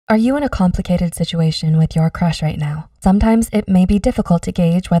Are you in a complicated situation with your crush right now? Sometimes it may be difficult to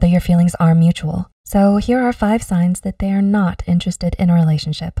gauge whether your feelings are mutual. So here are 5 signs that they are not interested in a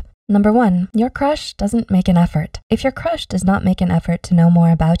relationship. Number 1, your crush doesn't make an effort. If your crush does not make an effort to know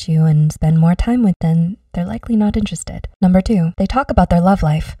more about you and spend more time with them, they're likely not interested. Number 2, they talk about their love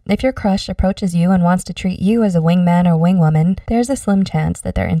life. If your crush approaches you and wants to treat you as a wingman or wingwoman, there's a slim chance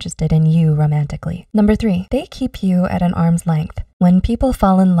that they're interested in you romantically. Number 3, they keep you at an arm's length. When people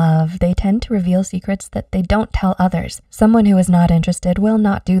fall in love, they tend to reveal secrets that they don't tell others. Someone who is not interested will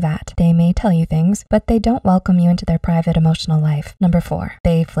not do that. They may tell you things, but they don't welcome you into their private emotional life. Number 4,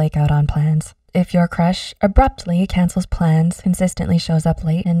 they flake out on plans. If your crush abruptly cancels plans, consistently shows up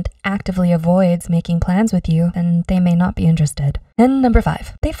late, and actively avoids making plans with you, then they may not be interested. And number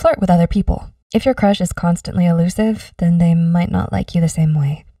 5, they flirt with other people. If your crush is constantly elusive, then they might not like you the same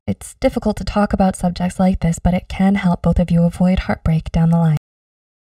way. It's difficult to talk about subjects like this, but it can help both of you avoid heartbreak down the line.